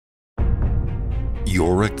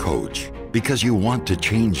You're a coach because you want to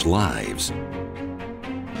change lives.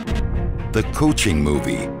 The Coaching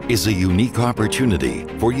Movie is a unique opportunity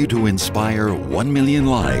for you to inspire 1 million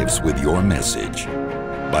lives with your message.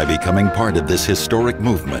 By becoming part of this historic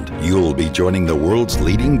movement, you'll be joining the world's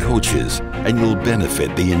leading coaches and you'll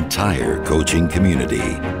benefit the entire coaching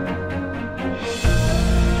community.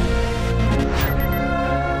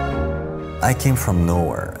 I came from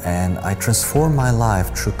nowhere and I transformed my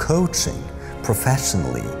life through coaching,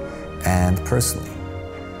 professionally and personally.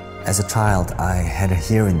 As a child, I had a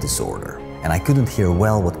hearing disorder and I couldn't hear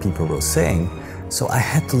well what people were saying, so I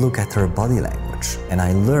had to look at their body language, and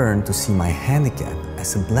I learned to see my handicap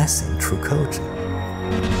as a blessing through coaching.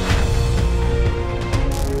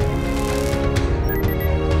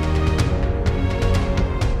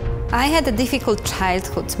 I had a difficult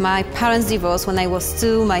childhood. My parents divorced when I was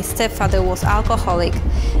 2, my stepfather was alcoholic,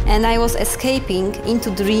 and I was escaping into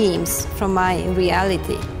dreams from my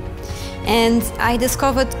reality. And I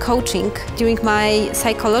discovered coaching during my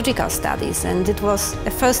psychological studies, and it was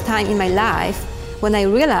the first time in my life when I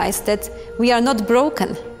realized that we are not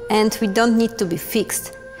broken and we don't need to be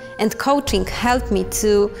fixed. And coaching helped me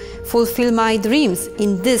to fulfill my dreams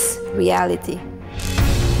in this reality.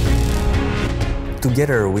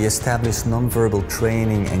 Together, we established nonverbal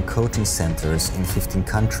training and coaching centers in 15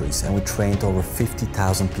 countries, and we trained over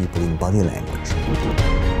 50,000 people in body language.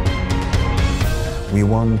 We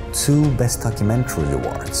won 2 Best Documentary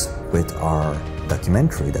Awards with our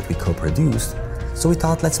documentary that we co-produced, so we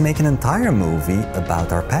thought, let's make an entire movie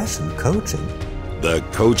about our passion, coaching. The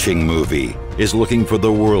Coaching Movie is looking for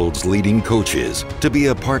the world's leading coaches to be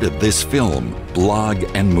a part of this film, blog,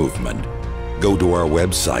 and movement. Go to our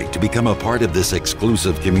website to become a part of this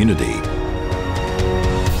exclusive community.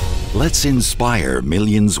 Let's inspire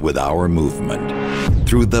millions with our movement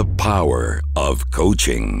through the power of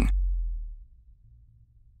coaching.